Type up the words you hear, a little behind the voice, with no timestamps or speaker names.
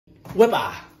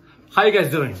Wepa! How you guys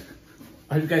doing?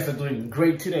 I hope you guys are doing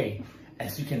great today.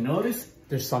 As you can notice,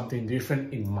 there's something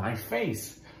different in my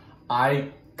face. I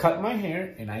cut my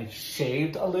hair and I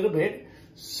shaved a little bit.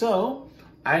 So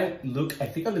I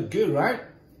think I look good, right?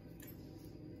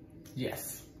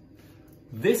 Yes.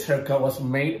 This haircut was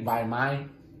made by my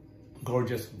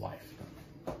gorgeous wife.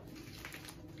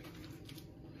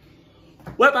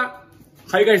 Wepa!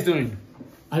 How you guys doing?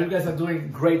 I hope you guys are doing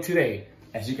great today.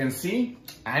 As you can see,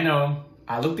 I know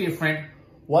I look different.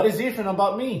 What is different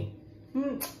about me?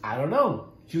 I don't know.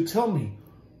 You tell me.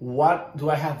 What do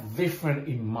I have different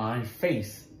in my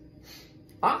face?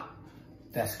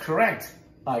 That's correct.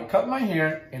 I cut my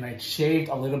hair and I shaved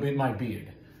a little bit my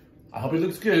beard. I hope it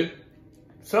looks good.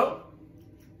 So,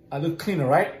 I look cleaner,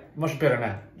 right? Much better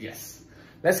now. Yes.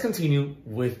 Let's continue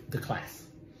with the class.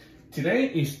 Today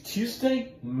is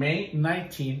Tuesday, May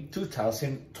 19,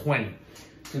 2020.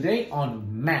 Today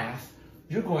on math,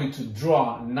 you're going to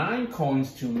draw 9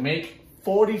 coins to make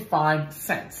 45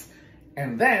 cents.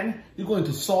 And then you're going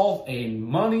to solve a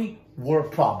money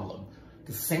word problem.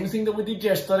 The same thing that we did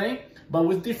yesterday, but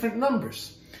with different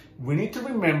numbers. We need to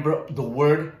remember the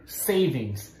word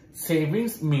savings.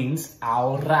 Savings means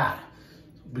ahorrar.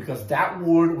 Because that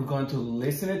word, we're going to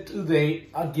listen it today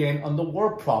again on the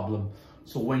word problem.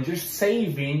 So when you're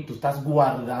saving, tú estás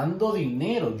guardando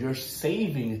dinero. You're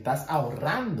saving, estás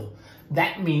ahorrando.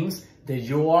 That means that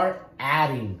you are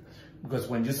adding. Because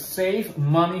when you save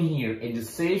money here and you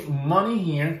save money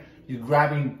here, you're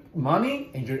grabbing money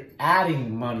and you're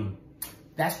adding money.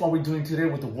 That's what we're doing today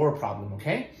with the word problem,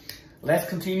 okay? Let's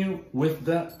continue with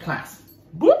the class.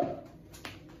 Boop.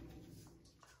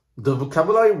 The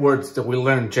vocabulary words that we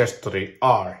learned yesterday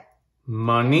are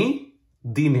money,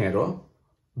 dinero,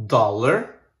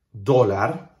 dollar,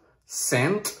 dólar,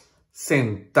 cent,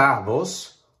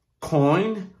 centavos,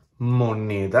 coin,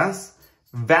 monedas,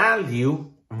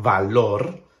 value,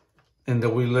 valor, and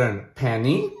then we learn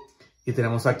penny, y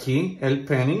tenemos aquí el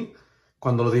penny.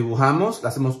 Cuando lo dibujamos, le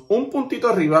hacemos un puntito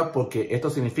arriba porque esto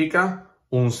significa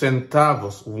un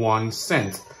centavos, 1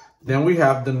 cent. Then we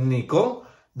have the nickel.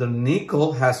 The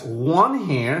nickel has 1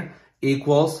 hair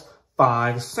equals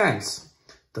 5 cents.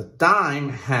 The dime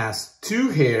has 2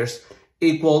 hairs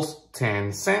equals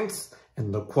 10 cents.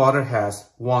 And the quarter has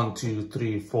 1, 2,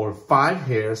 3, 4, 5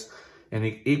 hairs and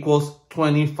it equals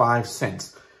 25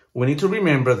 cents. We need to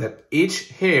remember that each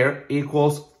hair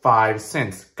equals 5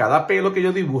 cents. Cada pelo que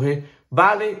yo dibuje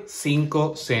vale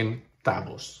 5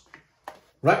 centavos.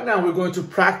 Right now, we're going to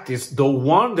practice the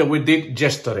one that we did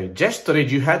yesterday. Yesterday,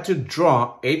 you had to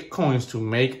draw 8 coins to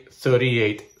make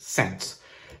 38 cents.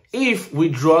 If we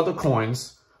draw the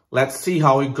coins, let's see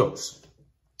how it goes.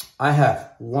 I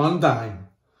have 1 dime,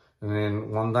 and then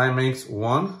 1 dime makes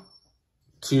 1,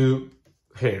 2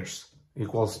 hairs,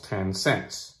 equals 10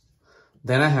 cents.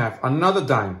 Then I have another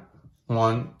dime,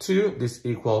 1, 2, this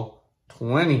equals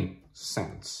 20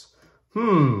 cents.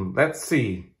 Let's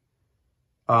see.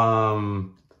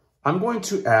 I'm going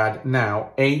to add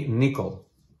now a nickel.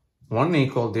 1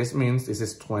 nickel, this means this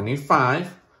is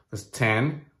 25. That's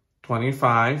 10,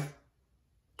 25,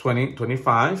 20,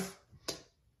 25.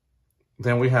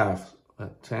 Then we have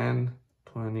 10,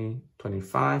 20,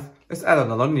 25. Let's add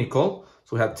another nickel.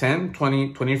 So we have 10,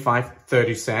 20, 25,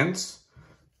 30 cents.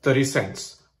 30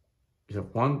 cents. We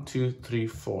have 1, 2, 3,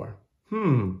 4.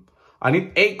 I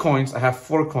need 8 coins. I have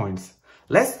 4 coins.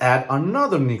 Let's add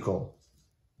another nickel.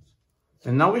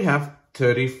 And now we have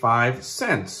 35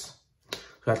 cents.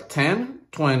 We have 10,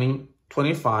 20,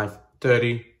 25,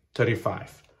 30,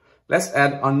 35. Let's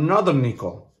add another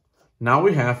nickel. Now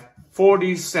we have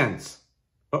 40 cents.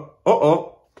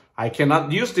 I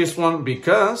cannot use this one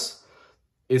because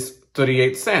it's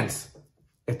 38 cents.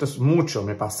 Esto es mucho,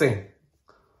 me pasé.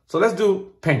 So let's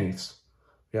do pennies.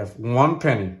 We have 1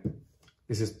 penny.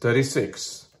 This is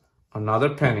 36.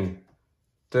 Another penny.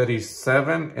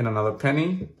 37 and another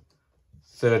penny.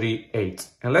 38.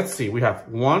 And let's see, we have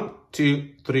 1, 2,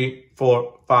 3,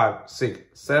 4, 5, 6,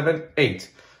 7,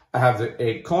 8. I have the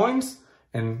 8 coins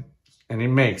and it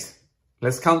makes,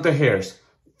 let's count the hairs.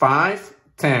 5,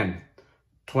 10,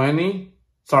 20,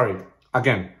 sorry,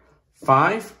 again.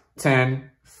 5,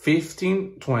 10,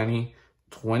 15, 20,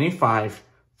 25,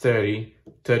 30,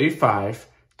 35,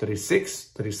 36,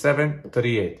 37,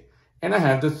 38. And I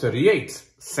have the 38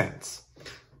 cents.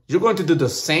 You're going to do the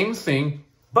same thing,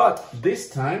 but this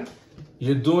time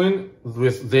you're doing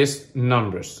with these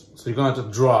numbers. So you're going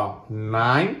to draw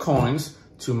 9 coins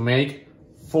to make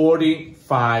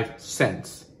 45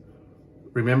 cents.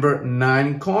 Remember,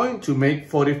 9 coins to make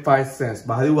 45 cents.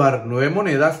 Vas a dibujar 9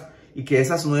 monedas y que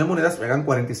esas 9 monedas me hagan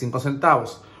 45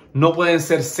 centavos. No pueden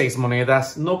ser 6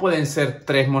 monedas, no pueden ser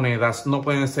 3 monedas, no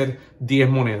pueden ser 10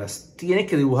 monedas. Tienes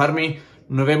que dibujarme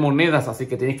 9 monedas, así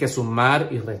que tienes que sumar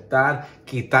y restar,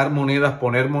 quitar monedas,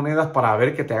 poner monedas para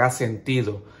ver que te haga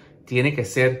sentido. Tiene que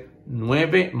ser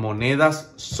 9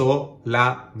 monedas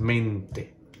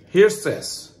solamente. Here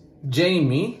says,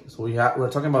 Jamie, so we're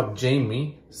talking about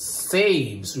Jamie,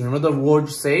 saves. Remember the word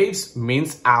saves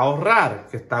means ahorrar,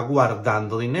 que está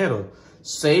guardando dinero.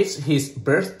 Saves his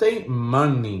birthday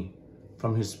money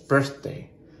from his birthday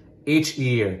each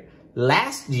year.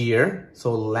 Last year,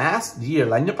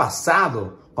 el año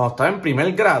pasado, cuando estaba en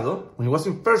primer grado, when he was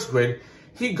in first grade,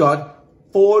 he got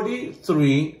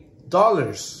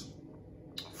 $43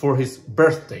 for his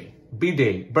birthday.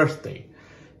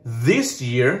 This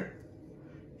year,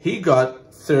 he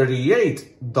got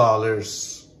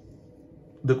 $38.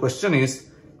 The question is,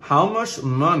 how much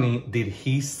money did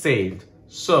he save?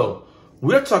 So,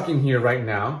 we're talking here right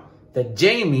now that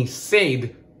Jamie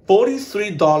saved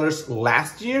 $43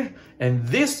 last year, and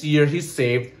this year he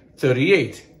saved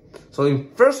 $38. So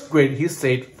in first grade, he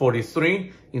saved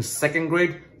 $43. In second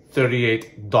grade,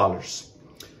 $38.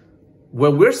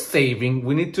 When we're saving,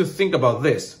 we need to think about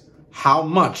this. How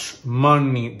much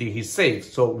money did he save?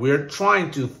 So we're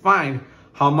trying to find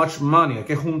how much money. Hay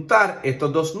que juntar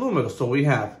estos dos números. So we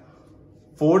have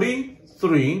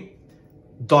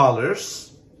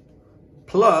 $43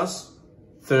 plus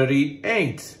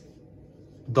 $38.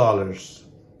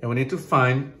 And we need to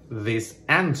find this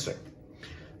answer.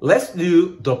 Let's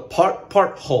do the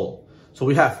part, whole. So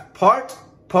we have part,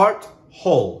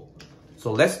 whole.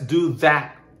 So let's do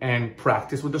that and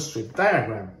practice with the strip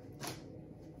diagram.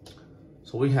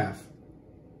 So we have,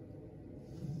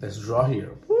 let's draw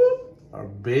here, our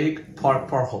big part,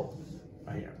 whole,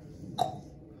 right here.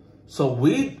 So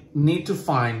we need to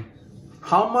find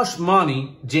how much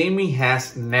money Jamie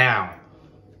has now.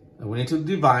 And we need to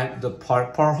divide the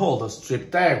part, whole, the strip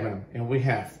diagram. And we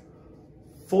have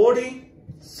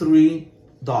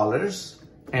 $43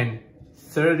 and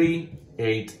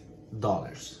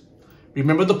 $38.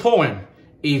 Remember the poem.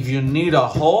 If you need a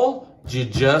whole, you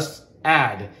just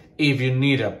add. If you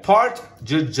need a part,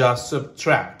 you just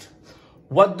subtract.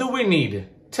 What do we need?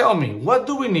 Tell me, what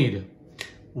do we need?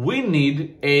 We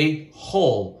need a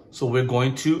whole. So we're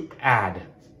going to add.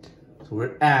 So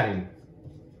we're adding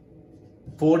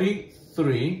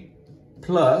 43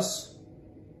 plus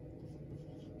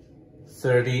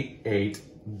 $38.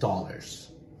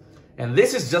 And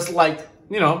this is just like,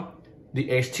 you know, the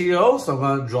HTO. So I'm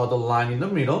going to draw the line in the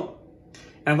middle.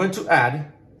 And I'm going to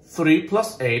add 3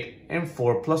 plus 8 and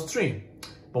 4 plus 3.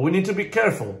 But we need to be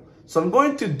careful. So I'm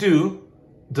going to do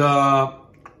the,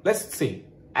 let's see.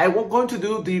 I'm going to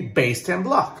do the base 10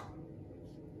 block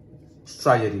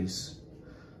strategies.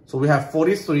 So we have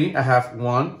 43. I have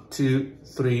 1, 2,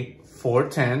 3, 4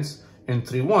 tens and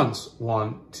 3 ones.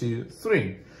 1, 2,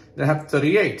 3. Then I have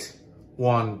 38.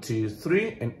 1, 2,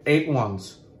 3 and 8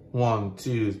 ones. 1,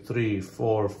 2, 3,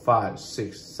 4, 5,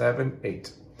 6, 7,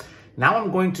 8. Now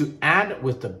I'm going to add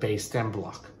with the base 10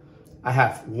 block. I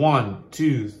have 1,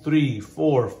 2, 3,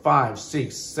 4, 5,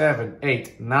 6, 7,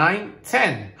 8, 9,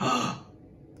 10.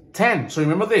 10. So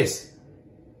remember this.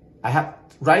 I have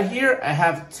right here, I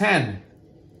have 10.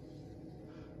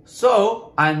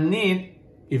 So I need,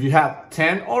 if you have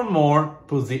 10 or more,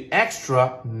 put the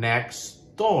extra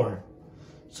next door.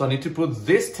 So I need to put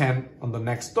this 10 on the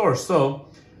next door. So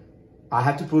I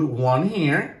have to put 1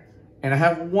 here, and I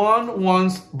have 1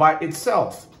 once by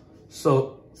itself.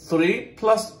 So 3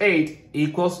 plus 8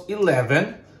 equals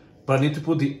 11, but I need to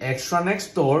put the extra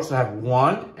next door. So I have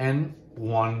 1 and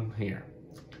 1 here.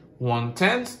 1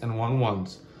 tens and 1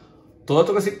 ones. Todo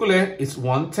esto que circulé is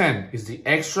 1 10. Is the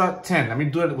extra 10. Let me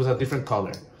do it with a different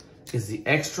color. Is the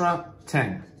extra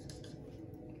 10.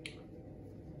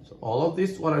 So all of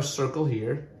this, what I circle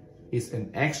here, is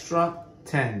an extra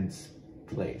tens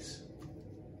place.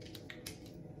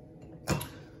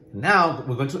 Now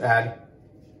we're going to add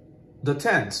the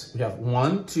tens. We have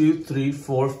 1, 2, 3,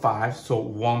 4, 5. So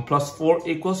 1 plus 4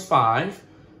 equals 5.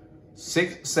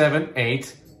 6, 7,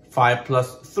 8. 5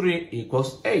 plus 3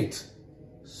 equals 8.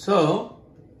 So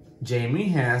Jamie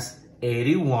has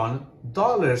 $81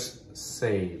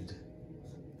 saved.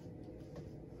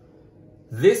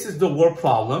 This is the word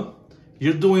problem.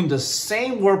 You're doing the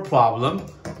same word problem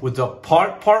with the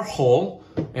part whole,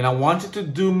 and I want you to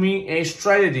do me a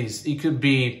strategies. It could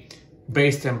be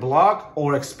base 10 block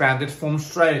or expanded form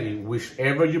strategy,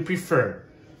 whichever you prefer.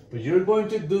 But you're going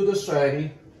to do the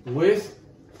strategy with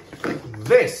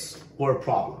this word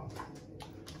problem.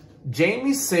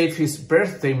 Jamie saved his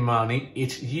birthday money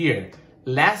each year.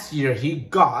 Last year he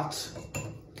got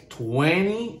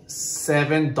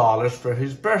 $27 for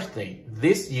his birthday.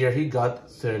 This year he got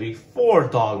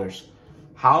 $34.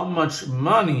 How much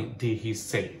money did he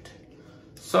save?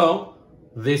 So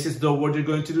this is the word you're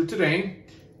going to do today.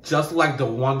 Just like the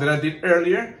one that I did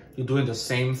earlier, you're doing the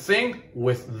same thing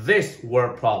with this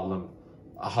word problem.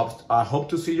 I hope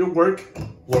to see your work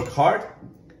hard,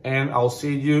 and I'll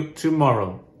see you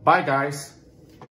tomorrow. Bye guys.